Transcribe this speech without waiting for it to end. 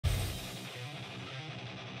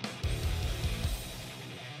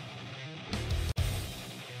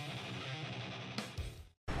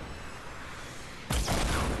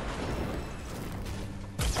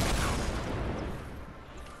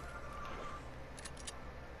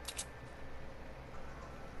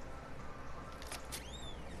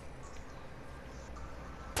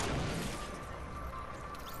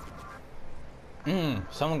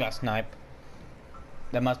Someone got sniped.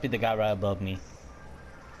 That must be the guy right above me.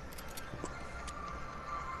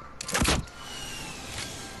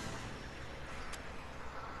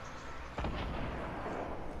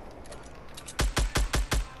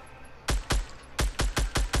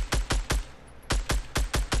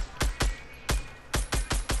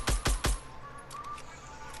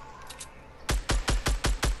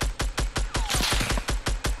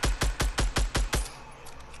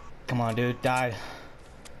 Come on, dude, die.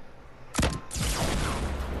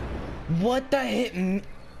 What the hit me?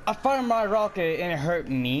 I fired my rocket and it hurt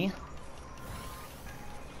me.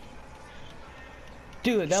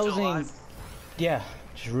 Dude, that was in... Yeah,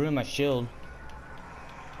 just ruined my shield.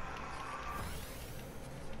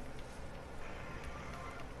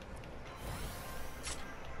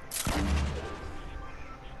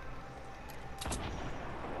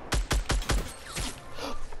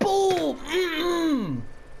 Boom!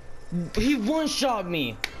 He one-shot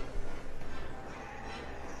me.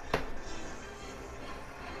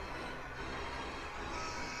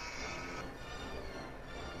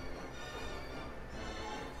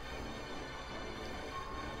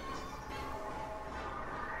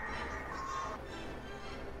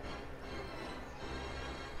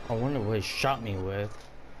 I wonder what he shot me with.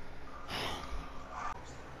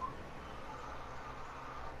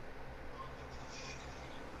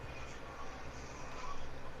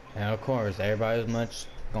 And of course, everybody's much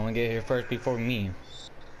gonna get here first before me.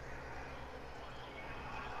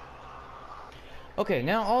 Okay,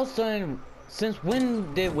 now all of a sudden, since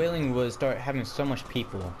when did Wailing Woods start having so much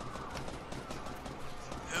people?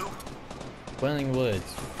 Who? Wailing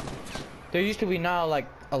Woods. There used to be not like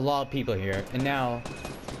a lot of people here, and now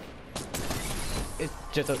it's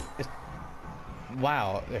just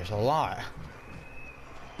wow, there's a lot.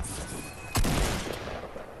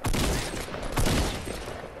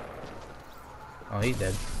 Oh, he's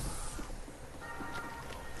dead.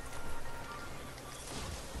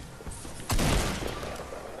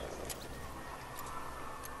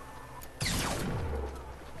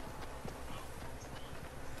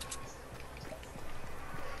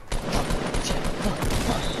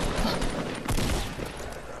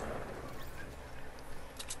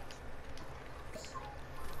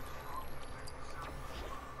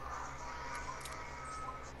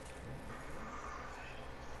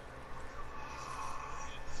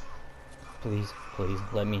 Please, please,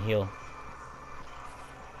 let me heal.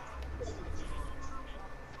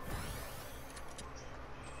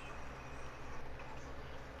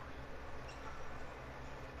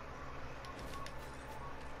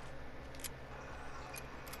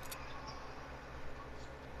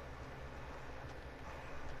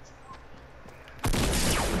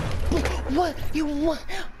 What? You what?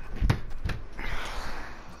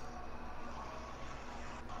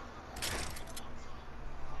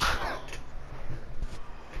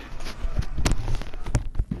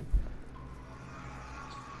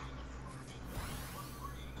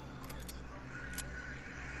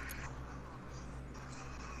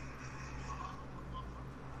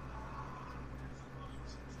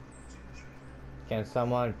 Can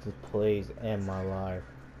someone please end my life?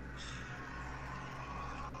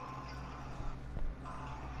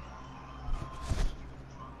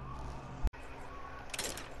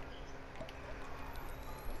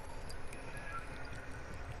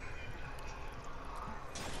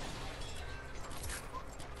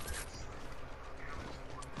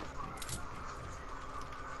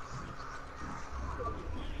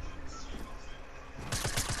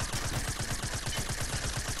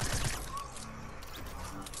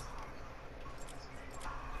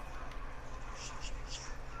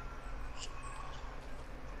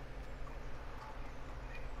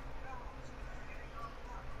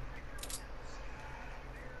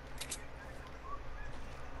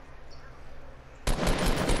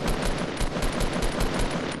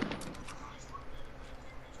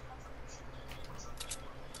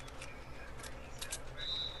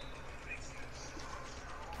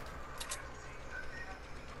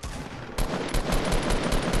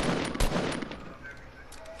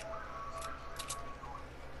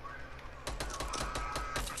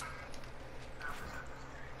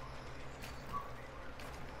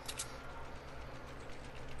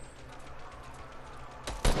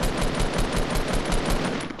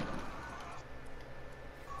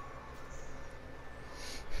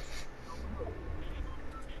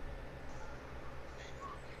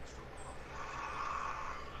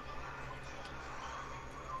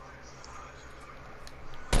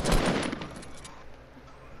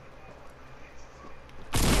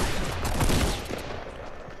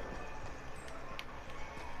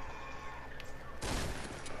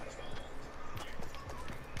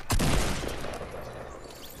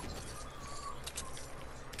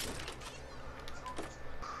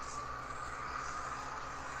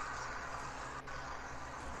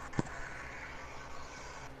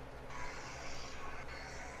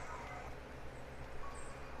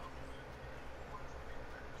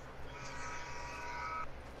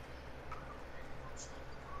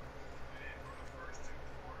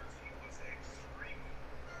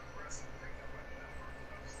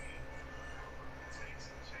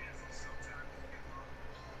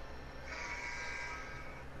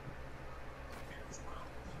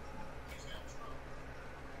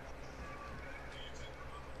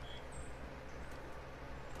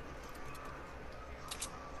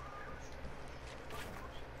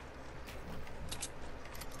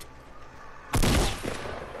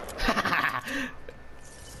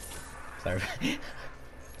 server.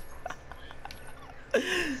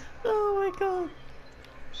 Oh my god.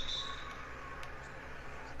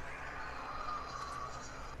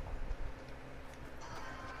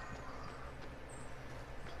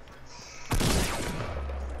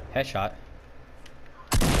 Headshot.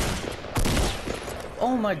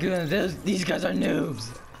 Oh my goodness, these guys are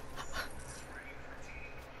noobs.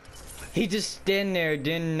 He just stand there,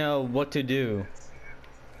 didn't know what to do.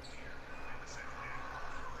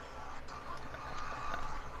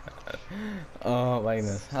 Oh my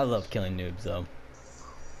goodness, I love killing noobs though.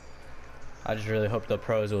 I just really hope the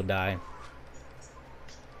pros will die.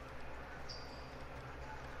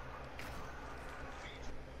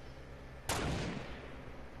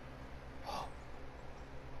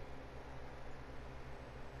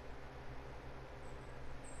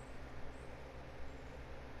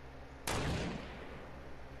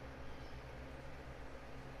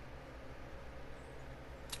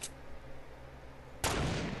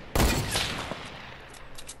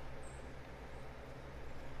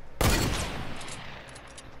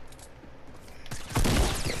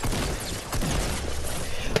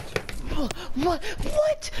 What?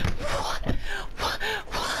 What? What? What?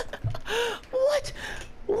 What?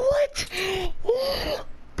 What?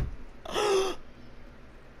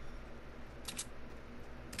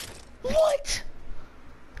 What?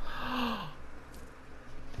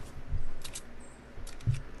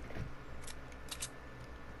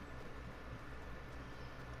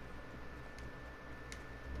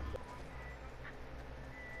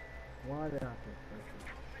 Why did I think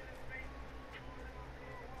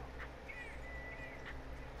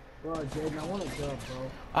Bro, Jaden, I want to go,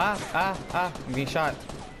 bro. I'm being shot.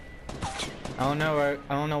 I don't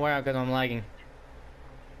know where because I'm lagging.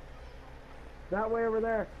 That way over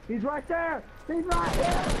there. He's right there. He's right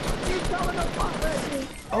here. He's coming to fuck me.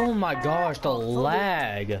 Oh my gosh, the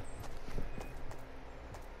lag.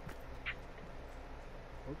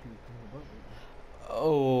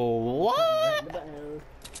 Oh, what?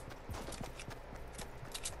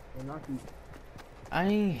 I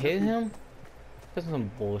ain't hit him? This is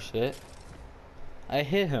some bullshit. I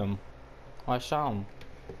hit him. I shot him.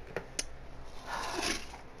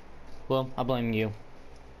 Well, I blame you.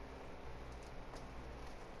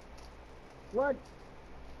 What?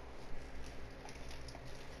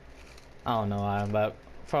 I don't know why, but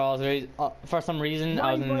for some reason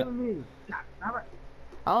I was in.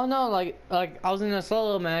 I don't know, like I was in a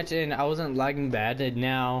solo match and I wasn't lagging bad, and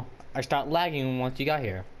now I start lagging once you got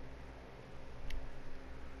here.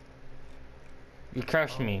 You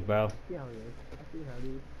crushed me, bro. I see how it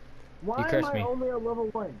is. Why am I only a level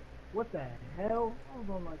 1? What the hell? I was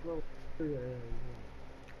on like level 3 or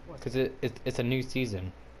because it's a new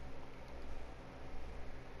season.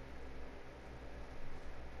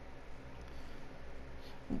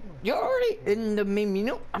 You're already in the main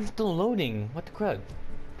menu? I'm still loading. What the crud?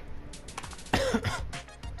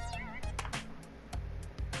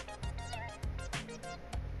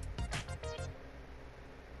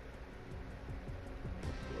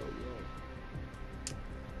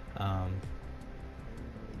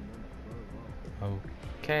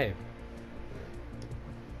 Okay.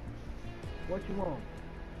 What you want?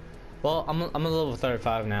 Well, I'm a level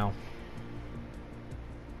 35 now.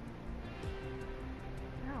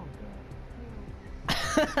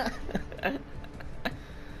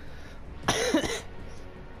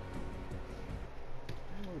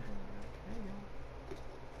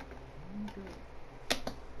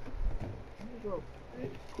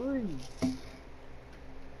 Please.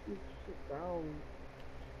 Sit down.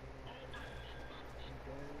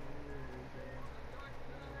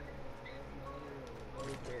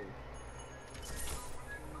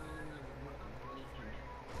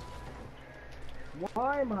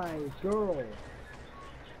 Why my girl?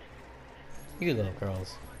 You love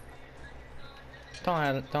girls. Don't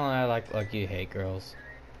act like you hate girls.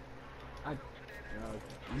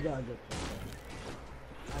 You gotta get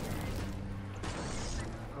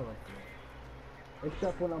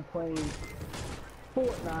except when I'm playing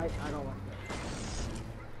Fortnite, I don't like that.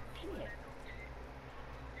 Shit.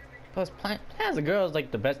 Plus, playing as a girl is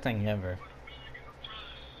like the best thing ever.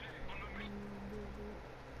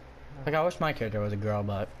 Like, I wish my character was a girl,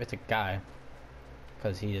 but it's a guy.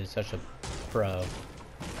 Because he is such a pro.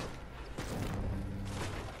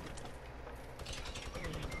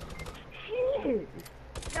 Shit!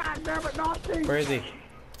 God damn it, nothing! Where is he?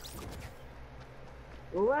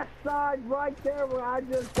 Left side right there where I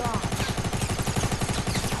just died.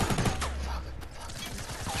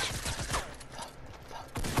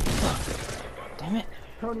 Damn it.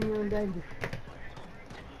 Tony, you're in danger.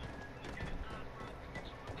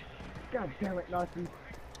 God damn it, Nazi.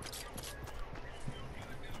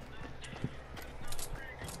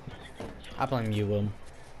 I blame you, Will.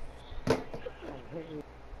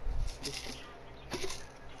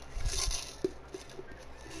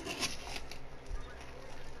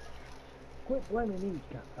 Quit blaming me,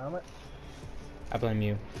 goddammit. I blame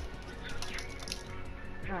you.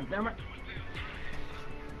 God damn it.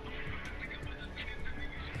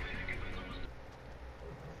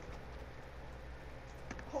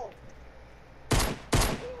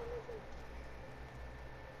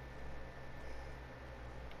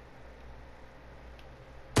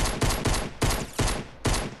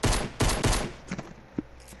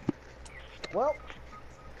 Well,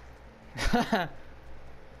 that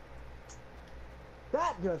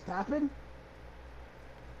just happened.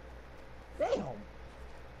 Damn.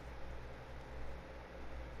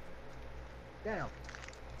 Damn.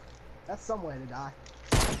 That's some way to die.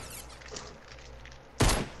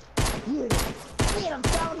 Get him! Get him,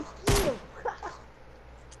 Tony! Get him!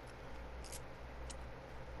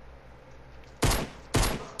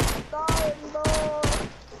 Not anymore!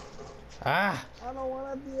 Ah! I don't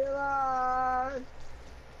want to be alive!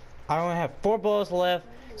 I only have 4 bullets left,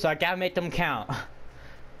 so I gotta make them count.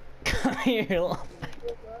 Come here. Damn,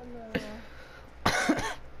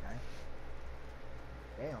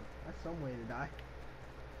 that's some way to die.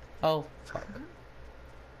 Oh, fuck.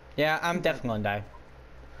 Yeah, I'm definitely gonna die.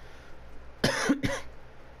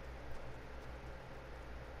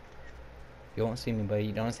 You don't see me, buddy.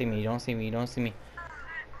 You don't see me. You don't see me. You don't see me.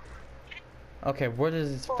 Okay, where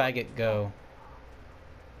does this faggot go?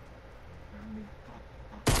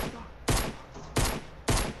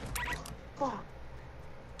 Fuck.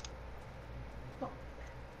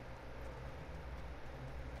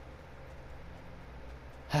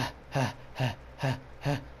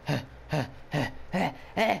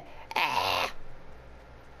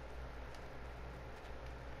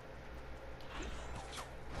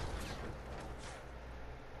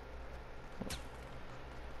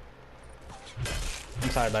 I'm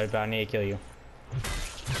sorry, buddy, but I need to kill you.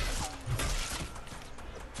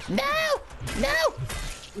 No! No!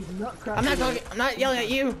 I'm not talking. I'm not yelling at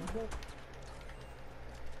you.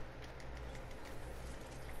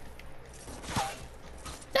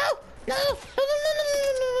 No! No!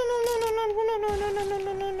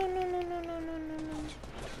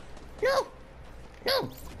 No! No!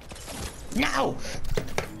 No!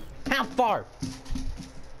 How far?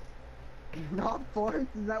 Not forced?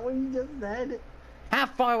 Is that what you just said? How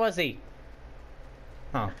far was he?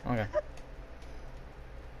 Oh, okay.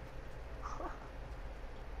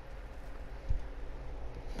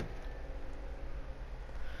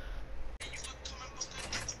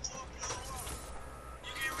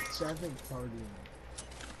 Seven party.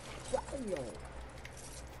 Damn.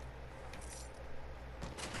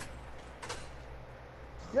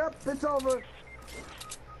 Yep, it's over.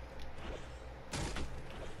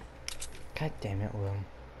 God damn it, Will.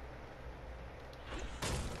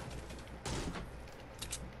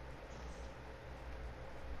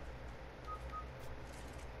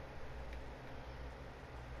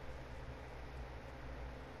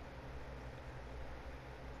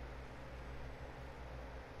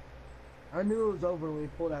 I knew it was over when he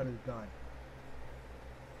pulled out his gun.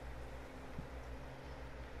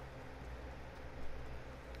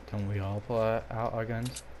 Don't we all pull out our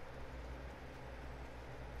guns?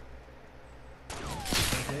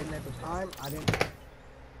 I didn't at the time. I didn't.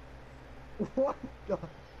 What the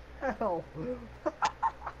hell?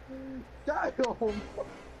 Damn!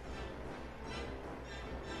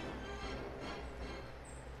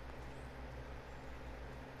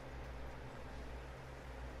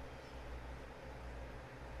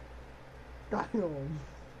 Damn!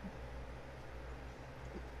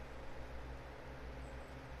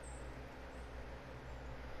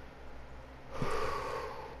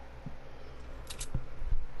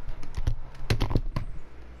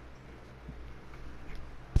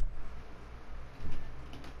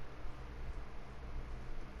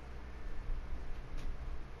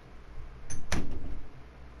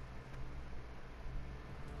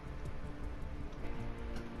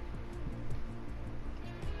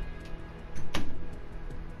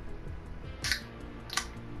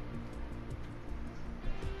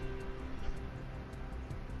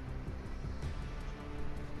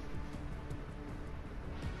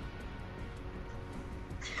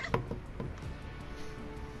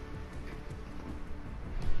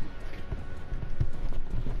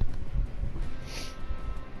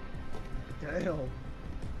 Damn.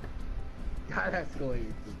 God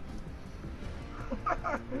escalated.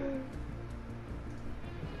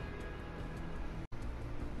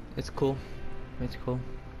 It's cool. It's cool.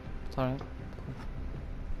 It's alright.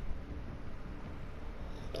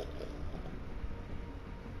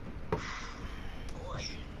 Cool.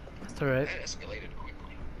 alright. That escalated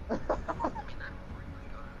quickly.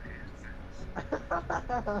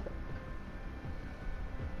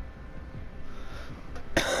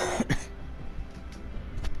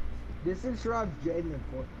 This is Sharab's Jaden in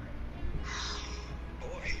Fortnite.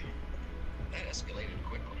 Boy, that escalated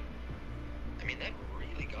quickly. I mean, that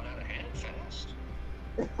really got out of hand fast.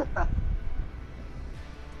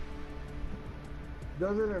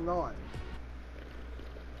 Does it or not?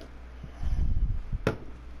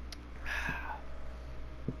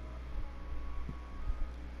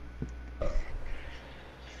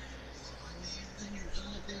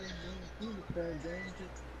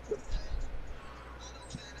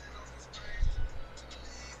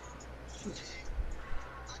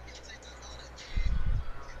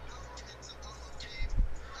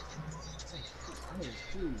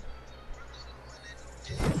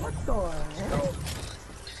 What the hell?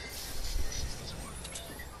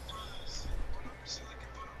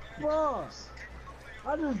 Bro, I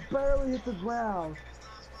just barely hit the ground.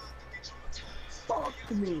 Fuck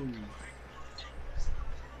me.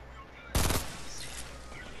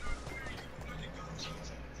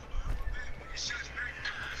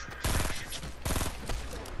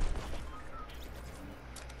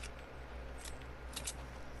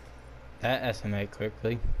 That estimate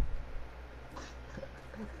quickly.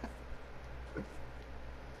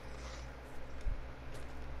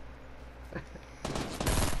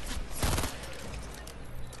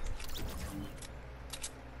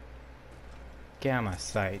 Get out of my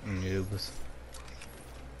sight, noobs.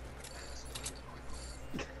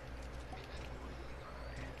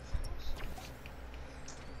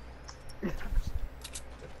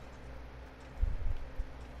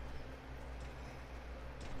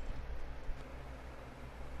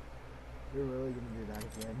 You're really gonna do that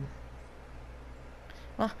again?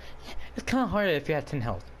 Well, it's kind of hard if you have 10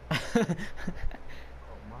 health. Oh,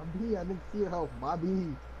 my B, I didn't see your health, my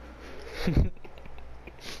B.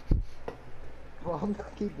 Well, I'm gonna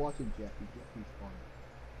keep watching Jeffy. Jeffy's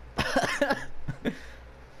fun.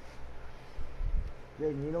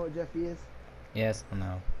 Jaden, you know what Jeffy is? Yes, I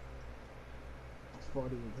know. It's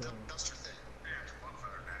funny as hell.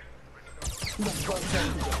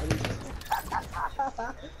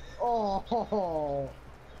 Oh.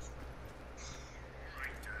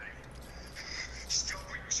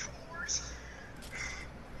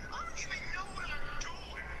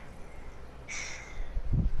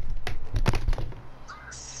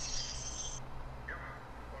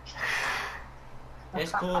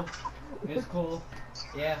 It's cool. It's cool.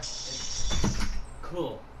 Yeah, it's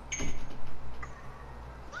cool.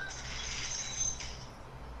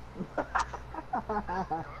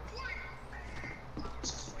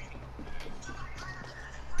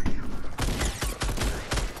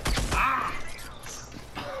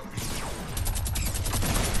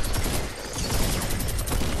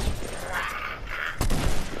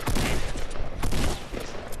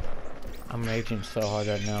 I'm raging so hard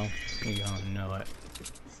right now. You don't know it.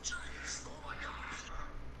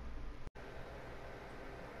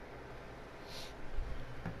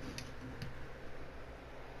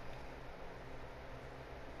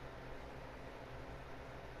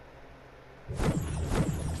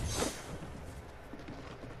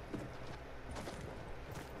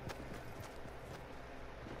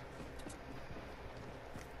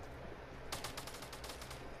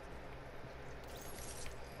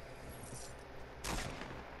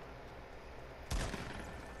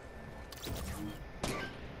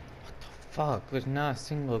 Fuck, there's not a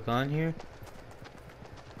single gun here.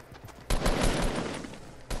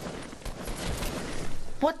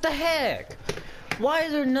 What the heck? Why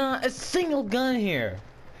is there not a single gun here?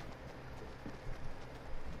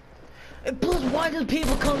 And plus, why do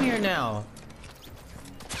people come here now?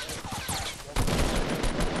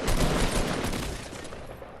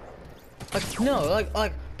 Like, no,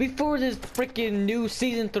 like before this freaking new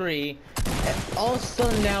season 3, all of a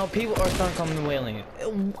sudden now people are starting coming wailing.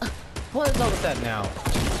 What is up with that now?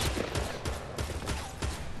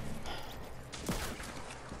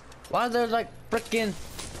 Why are there like freaking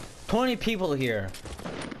 20 people here?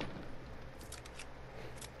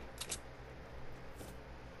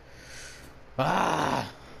 Ah!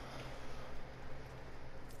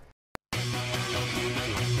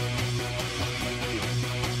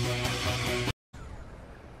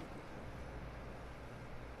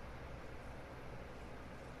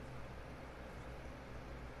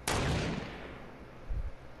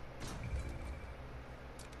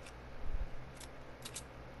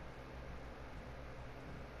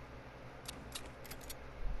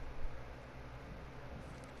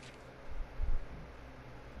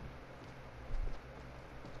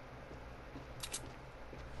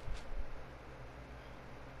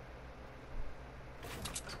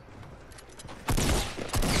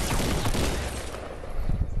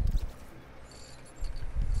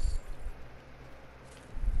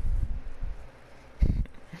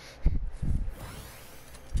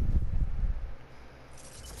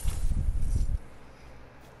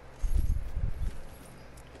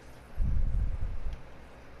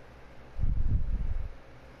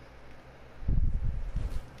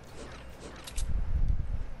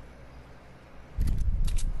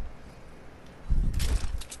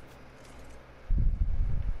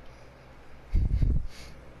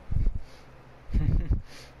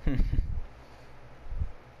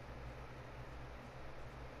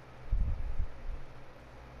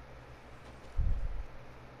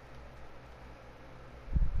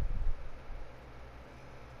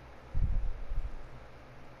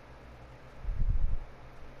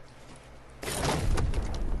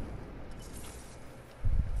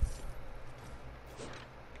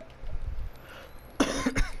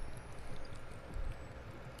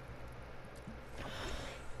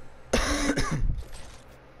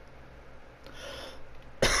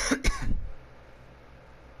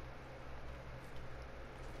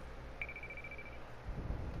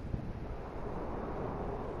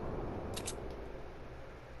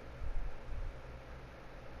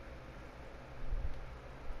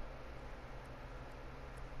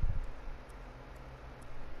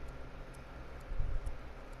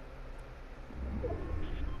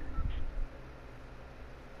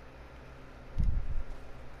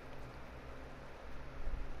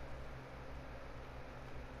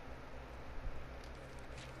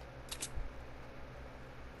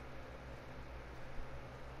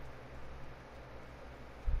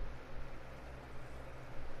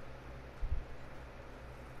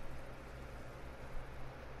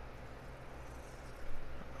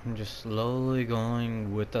 I'm just slowly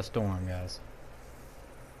going with the storm, guys.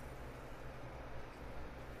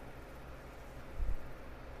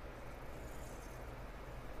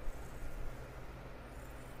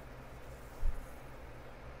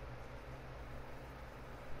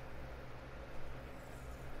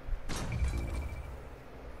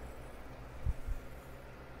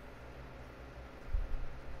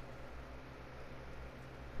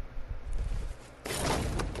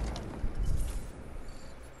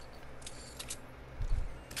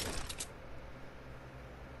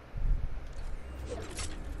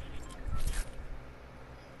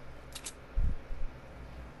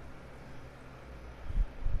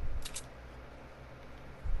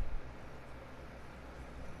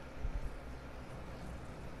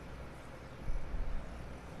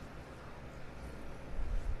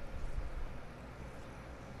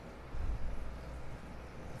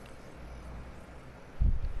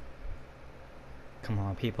 Come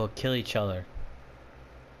on, people, kill each other.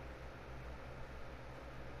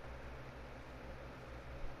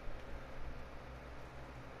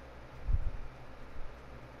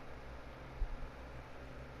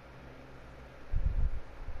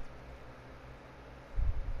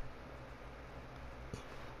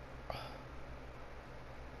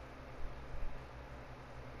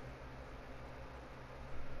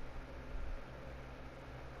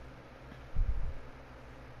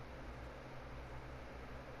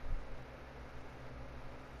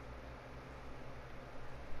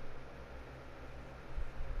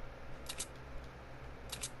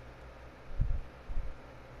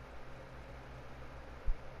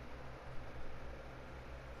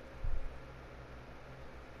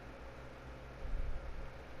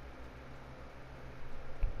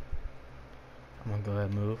 I'm gonna go ahead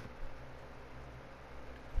and move.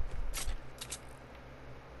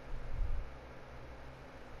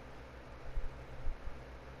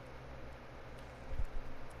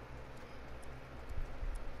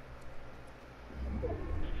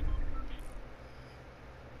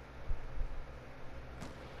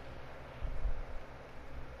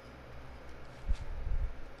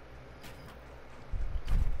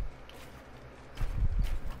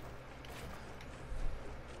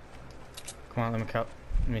 Come on,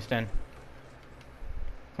 let me stand.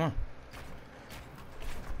 Come on.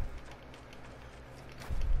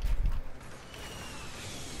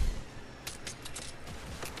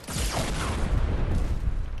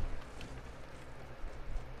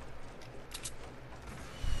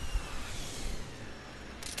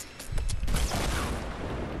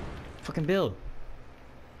 Fucking build.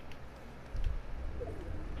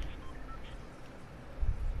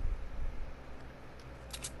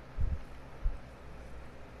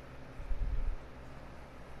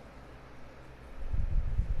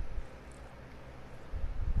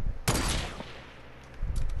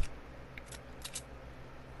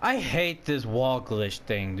 I hate this wall glitch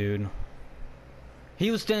thing, dude.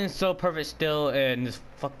 He was standing so perfect still in this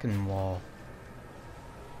fucking wall.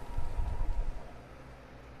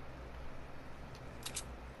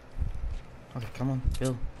 Okay, come on,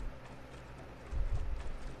 Bill.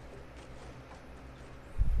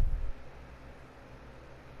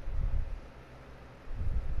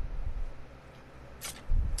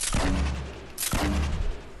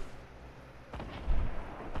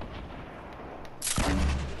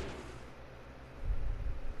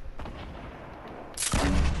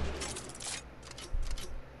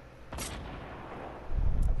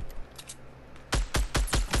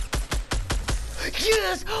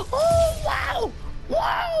 Yes! Oh, wow!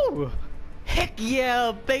 Wow! Heck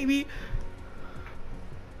yeah, baby!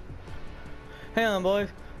 Hang on, boys.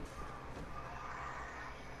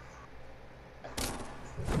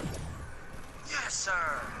 Yes,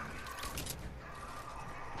 sir.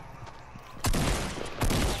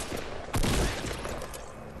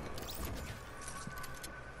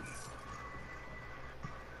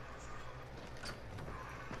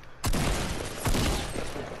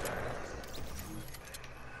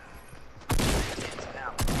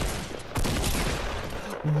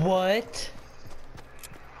 What?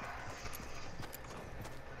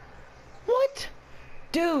 What?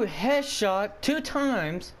 Dude, headshot 2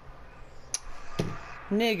 times?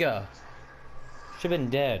 Nigga. Should've been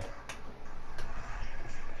dead.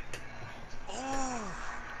 Ooh.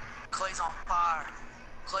 Clay's on fire.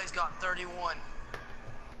 Clay's got 31.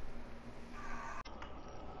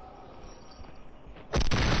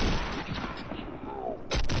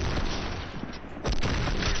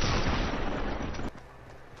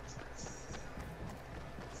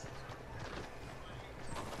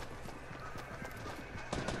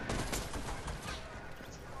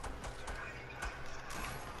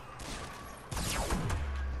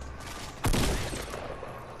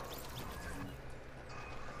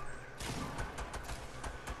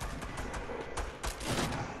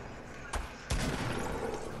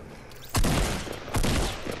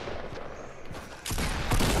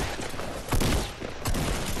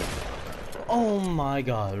 Oh my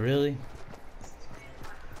god, really?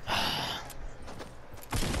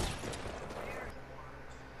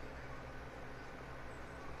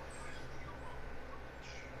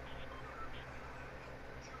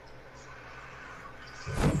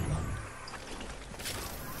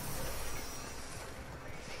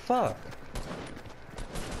 Fuck.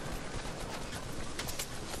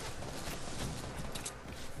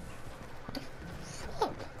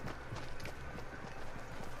 Fuck.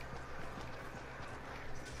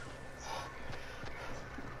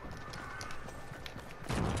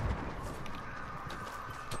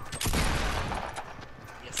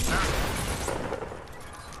 Yes, sir.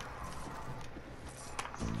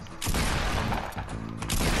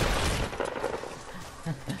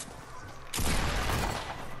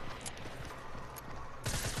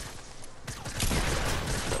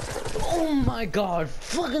 Oh my god,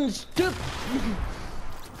 fucking stupid.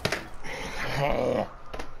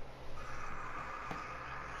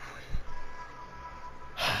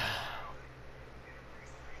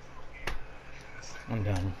 I'm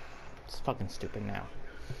done. It's fucking stupid now.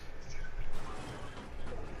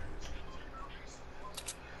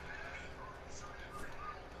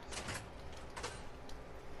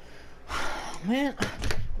 Man,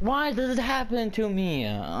 why does it happen to me?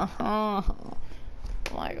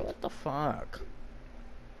 Like, what the fuck?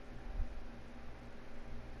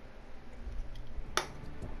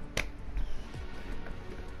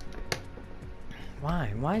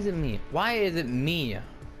 Why? Why is it me? Why is it me? I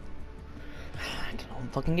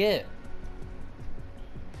don't fucking get it.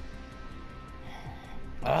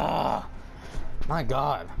 Ah, my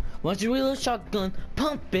god. Once you reload shotgun,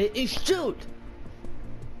 pump it and shoot.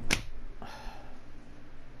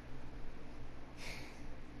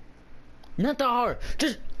 Not that hard.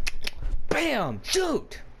 Just bam,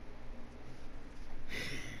 shoot.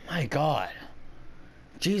 My god.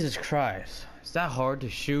 Jesus Christ. Is that hard to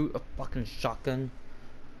shoot a fucking shotgun?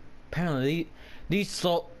 Apparently, these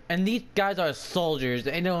guys are soldiers.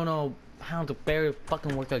 They don't know how to barely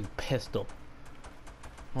fucking work a pistol.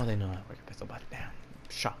 Well, they know how to work a pistol, but damn,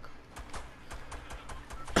 shock.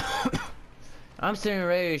 I'm sitting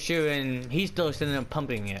ready to shoot, and he's still sitting there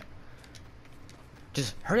pumping it.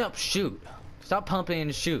 Just hurry up, shoot. Stop pumping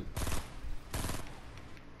and shoot.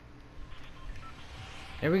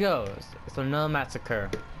 Here we go. It's another massacre.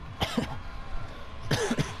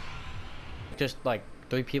 Just like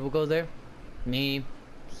 3 people go there. Me.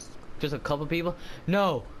 Just a couple people.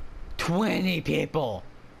 No. 20 people.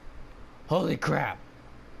 Holy crap.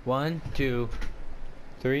 1, 2,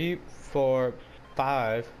 3, 4,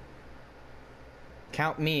 5.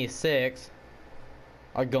 Count me, 6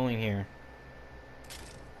 are going here.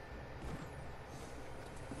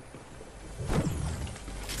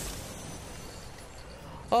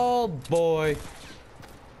 Oh boy.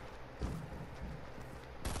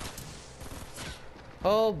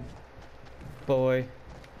 Oh boy.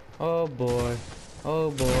 Oh boy. Oh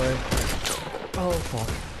boy. Oh fuck.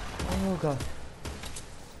 Oh god.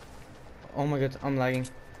 Oh my god, I'm lagging.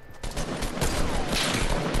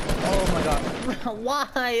 Oh my god.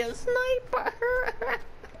 Why a sniper?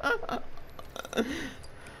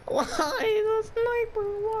 Why the sniper?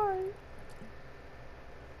 Why?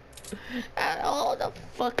 At all the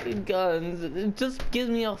fucking guns, it just gives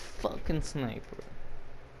me a fucking sniper.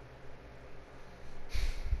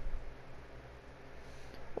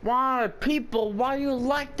 Why, people? Why do you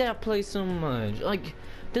like that place so much? Like,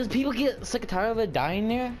 does people get sick and tired of it dying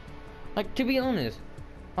there? Like, to be honest,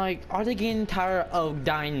 like, are they getting tired of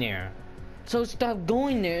dying there? So stop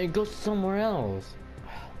going there and go somewhere else.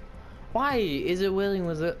 Why is it William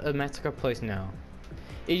was a massacre place now?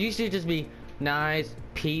 It used to just be nice,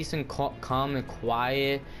 peace and calm and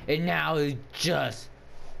quiet, and now it's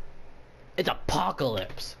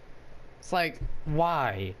apocalypse. It's like,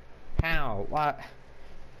 why? How? Why?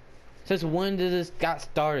 Since when did this got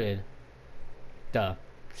started? Duh,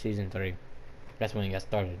 season 3. That's when it got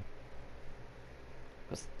started.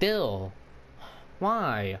 But still,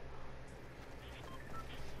 why?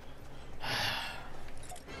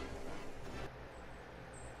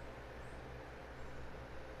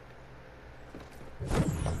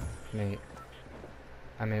 Mate,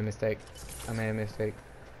 I made a mistake. I made a mistake.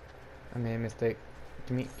 I made a mistake.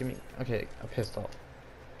 Give me. Okay, a pistol.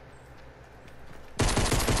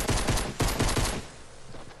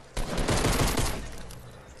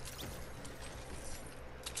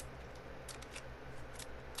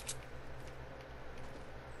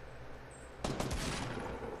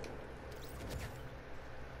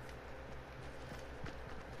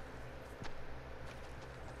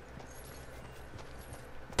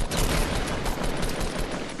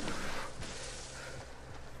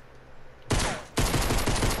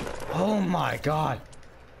 Oh my god!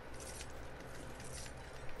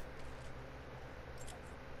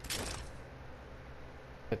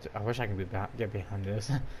 I wish I could get behind this.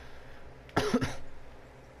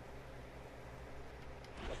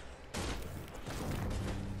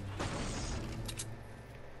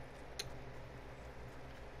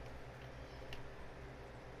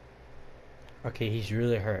 Okay, he's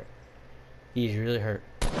really hurt. He's really hurt.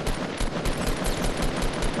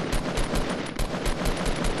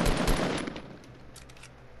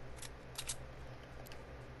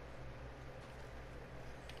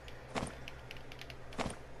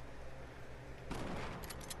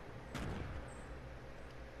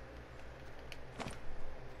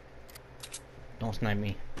 Don't snipe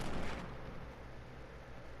me.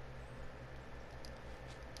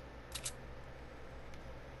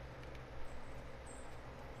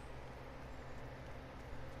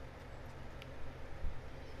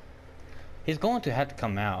 He's going to have to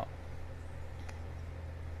come out.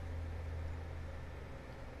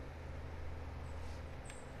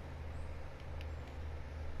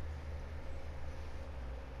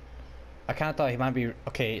 I kind of thought he might be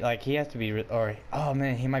okay. Like he has to be, or oh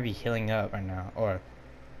man, he might be healing up right now, or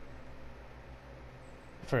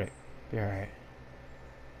frick, be alright.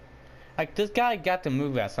 Like this guy got to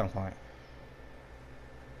move at some point.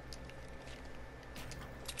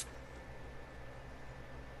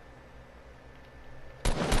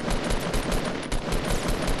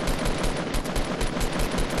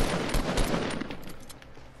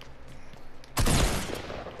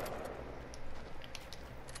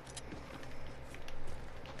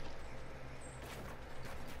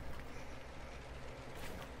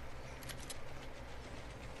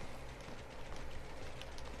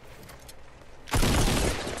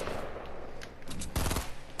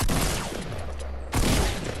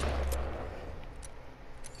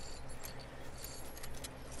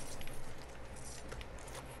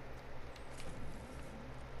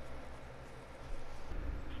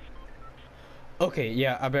 Okay,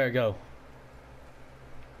 yeah, I better go.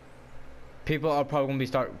 People are probably gonna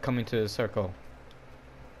start coming to the circle.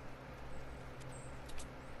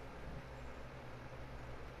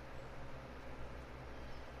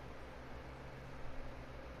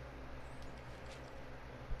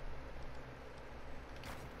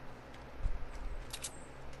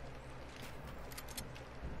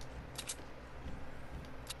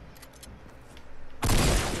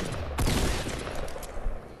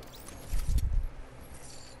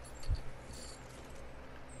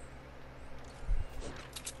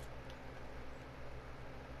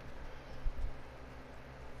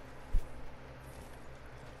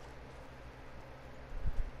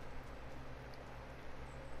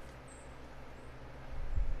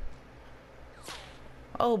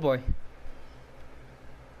 Oh boy.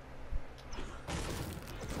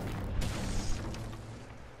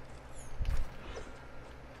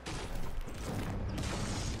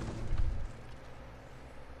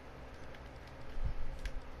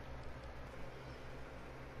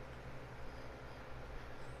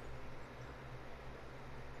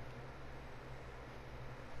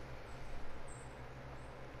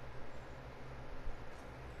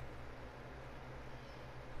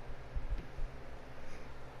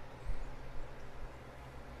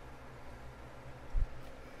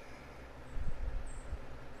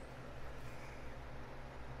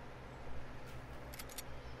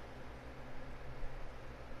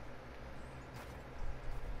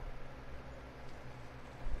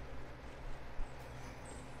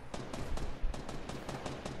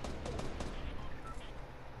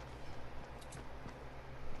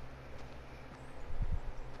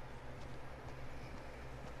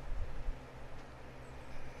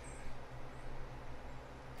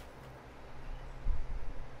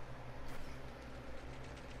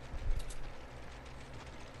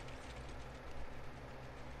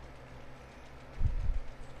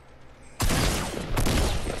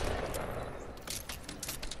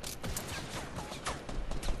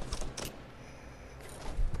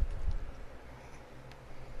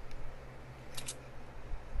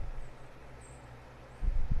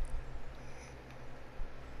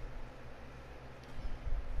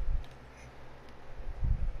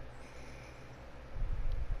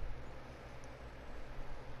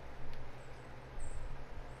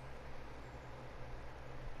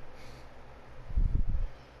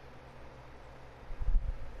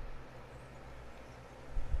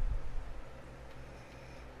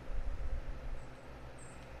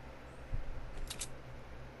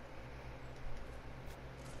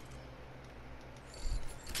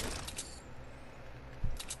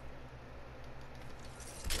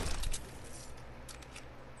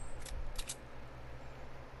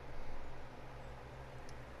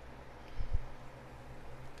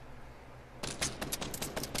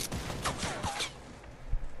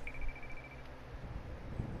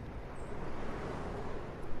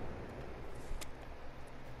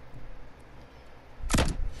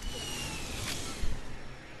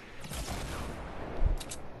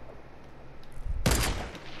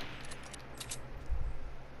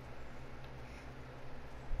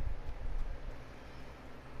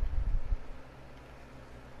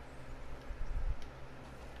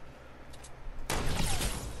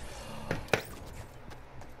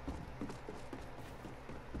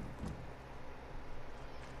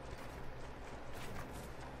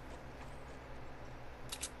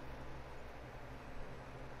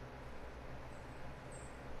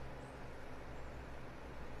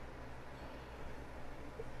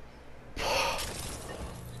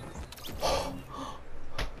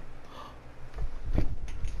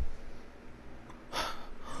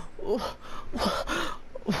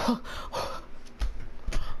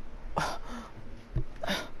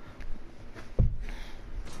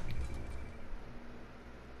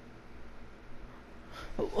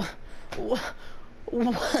 What?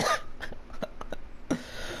 What?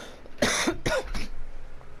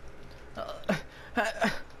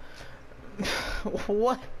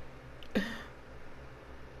 What?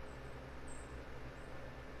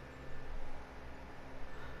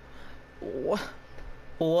 What?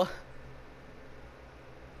 What?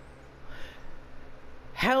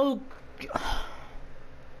 How?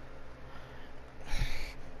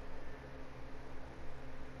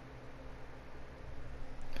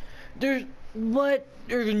 There's what?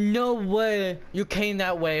 There's no way you came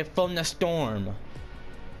that way from the storm.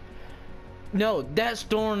 No, that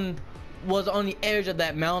storm was on the edge of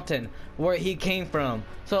that mountain where he came from.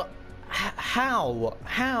 So, how?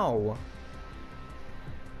 How?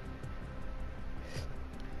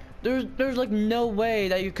 There's like no way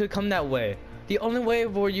that you could come that way. The only way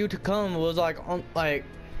for you to come was like on like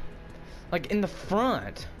in the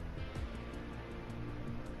front.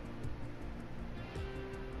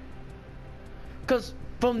 Cause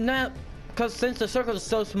since the circle is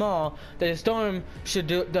so small, the storm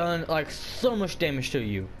should done like so much damage to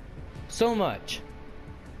you, so much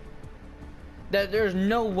that there's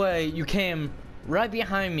no way you came right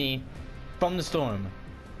behind me from the storm.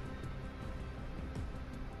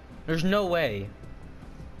 There's no way.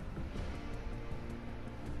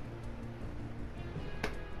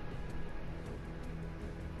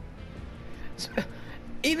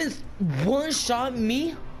 Even one shot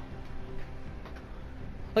me?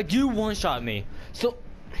 Like you one shot me. So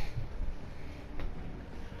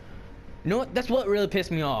you know what? That's what really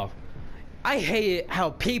pissed me off. I hate it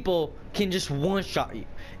how people can just one shot you.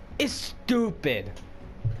 It's stupid.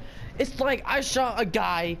 It's like I shot a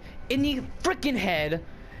guy in the freaking head.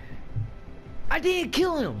 I didn't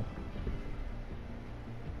kill him.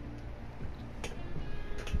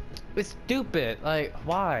 It's stupid. Like,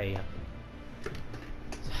 why?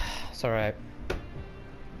 It's alright.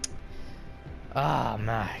 Ah,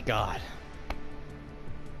 my God.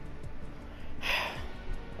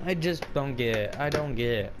 I just don't get it. I don't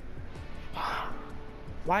get it.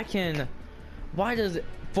 Why does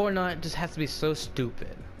Fortnite just have to be so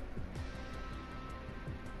stupid?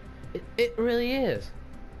 It really is.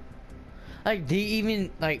 Like, did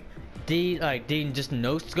he just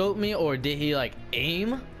no scope me, or did he like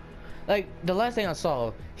aim? Like the last thing I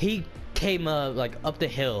saw, he came up the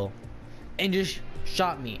hill and just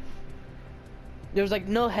shot me. There was like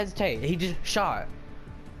no hesitate. He just shot.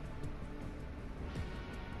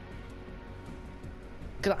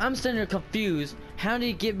 Cause I'm sitting there confused. How did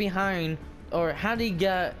he get behind, or how did he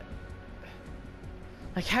get?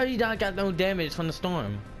 Like, how did he not got no damage from the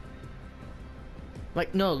storm?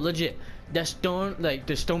 Like, no, legit. That storm, like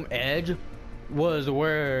the storm edge, was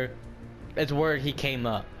where he came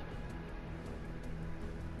up.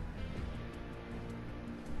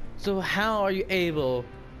 So how are you able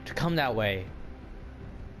to come that way?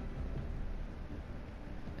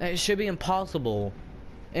 It should be impossible.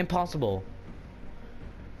 Impossible.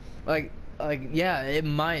 Like yeah, it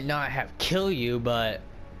might not have killed you, but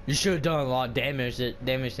you should have done a lot of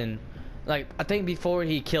damage and like I think before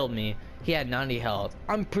he killed me, he had 90 health.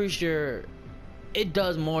 I'm pretty sure it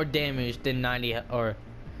does more damage than 90, or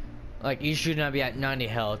like you should not be at 90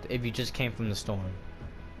 health if you just came from the storm.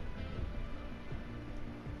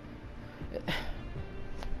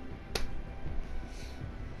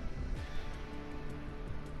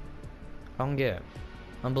 I don't get it.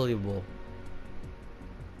 Unbelievable.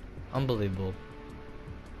 Unbelievable.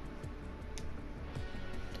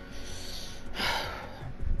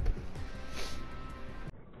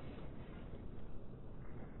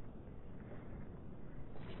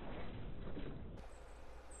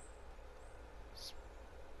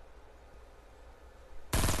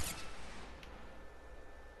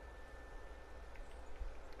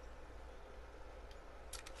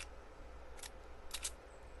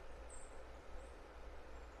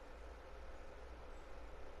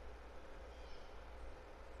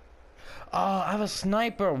 Oh, I have a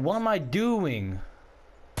sniper. What am I doing?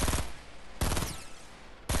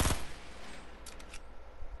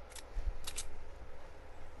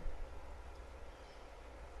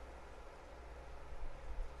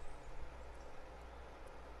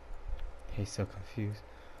 He's so confused.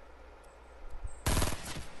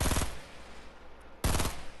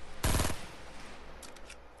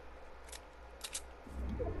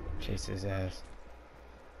 Chase his ass.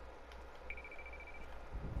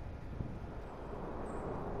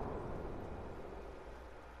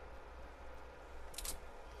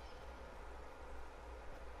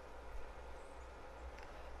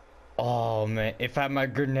 Oh man, if I had my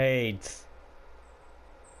grenades.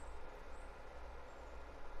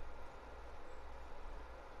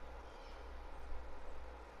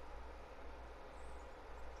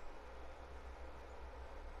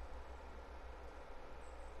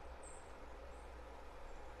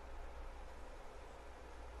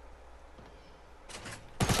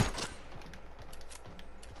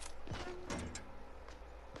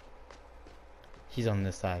 He's on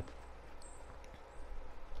this side.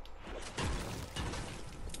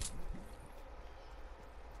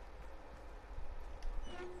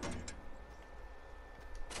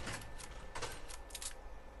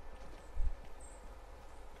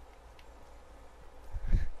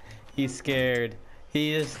 He's scared.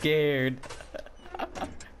 He is scared.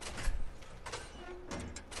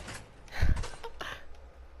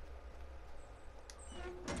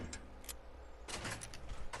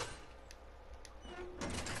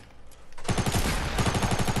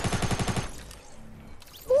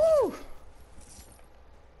 Woo!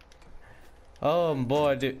 Oh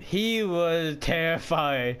boy, dude, he was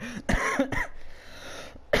terrified.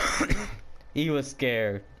 He was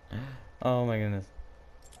scared. Oh my goodness.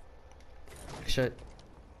 Shit.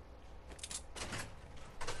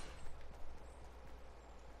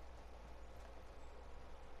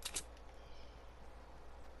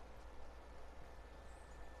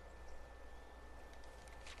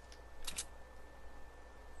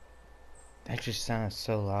 That just sounds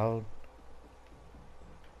so loud.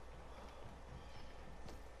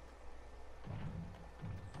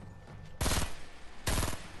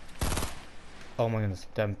 Oh my goodness,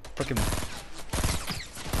 damn freaking.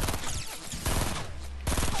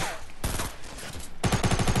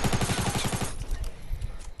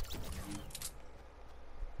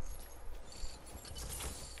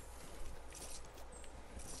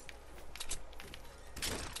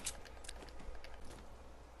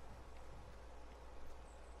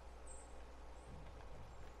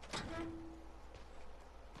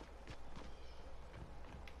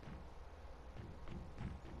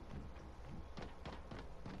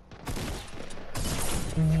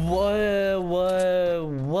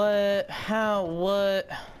 What, how, what?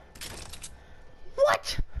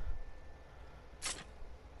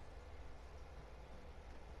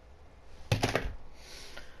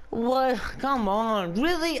 What? Come on,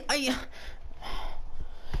 really?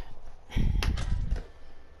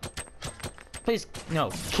 Please,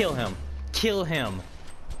 no, kill him. Kill him.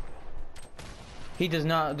 He does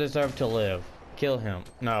not deserve to live. Kill him.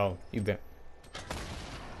 No, you bet.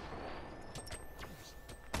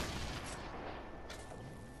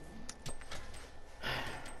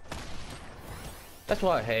 That's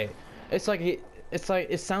what I hate. It's like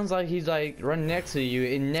it sounds like he's like right next to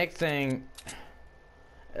you, and next thing,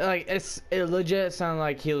 like it legit sounds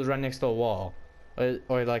like he was right next to a wall,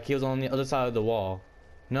 or like he was on the other side of the wall.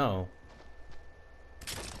 No.